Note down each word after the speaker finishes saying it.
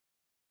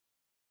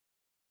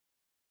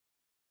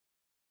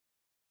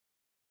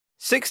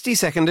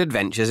60-second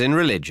adventures in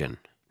religion.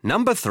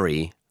 Number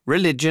 3.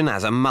 Religion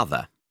as a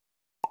mother.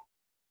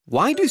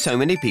 Why do so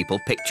many people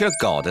picture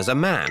God as a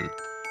man?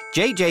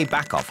 J.J.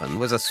 Bachofen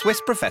was a Swiss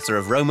professor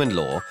of Roman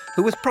law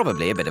who was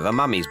probably a bit of a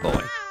mummy's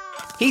boy.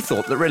 He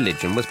thought that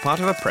religion was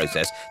part of a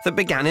process that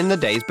began in the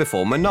days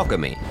before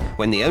monogamy,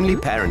 when the only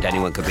parent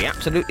anyone could be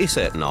absolutely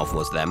certain of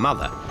was their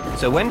mother.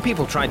 So when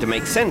people tried to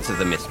make sense of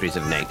the mysteries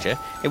of nature,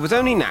 it was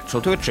only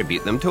natural to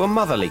attribute them to a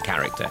motherly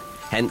character,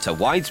 hence a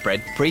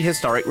widespread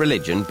prehistoric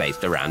religion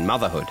based around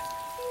motherhood.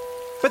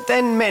 But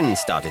then men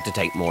started to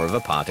take more of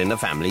a part in the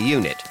family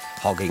unit,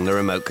 hogging the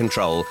remote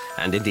control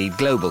and indeed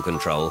global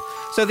control,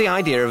 so the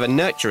idea of a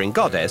nurturing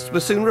goddess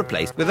was soon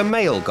replaced with a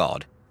male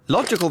god.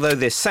 Logical though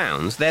this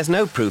sounds, there's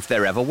no proof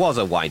there ever was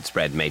a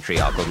widespread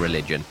matriarchal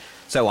religion,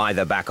 so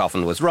either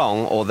Bachofen was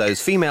wrong or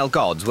those female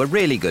gods were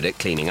really good at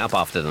cleaning up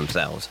after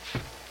themselves.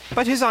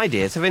 But his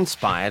ideas have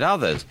inspired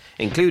others,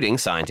 including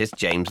scientist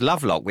James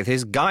Lovelock with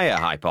his Gaia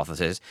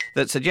hypothesis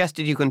that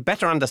suggested you can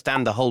better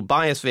understand the whole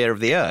biosphere of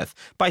the Earth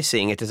by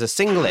seeing it as a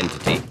single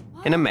entity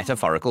in a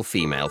metaphorical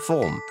female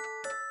form.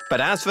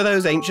 But as for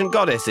those ancient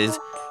goddesses,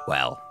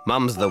 well,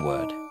 mum's the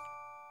word.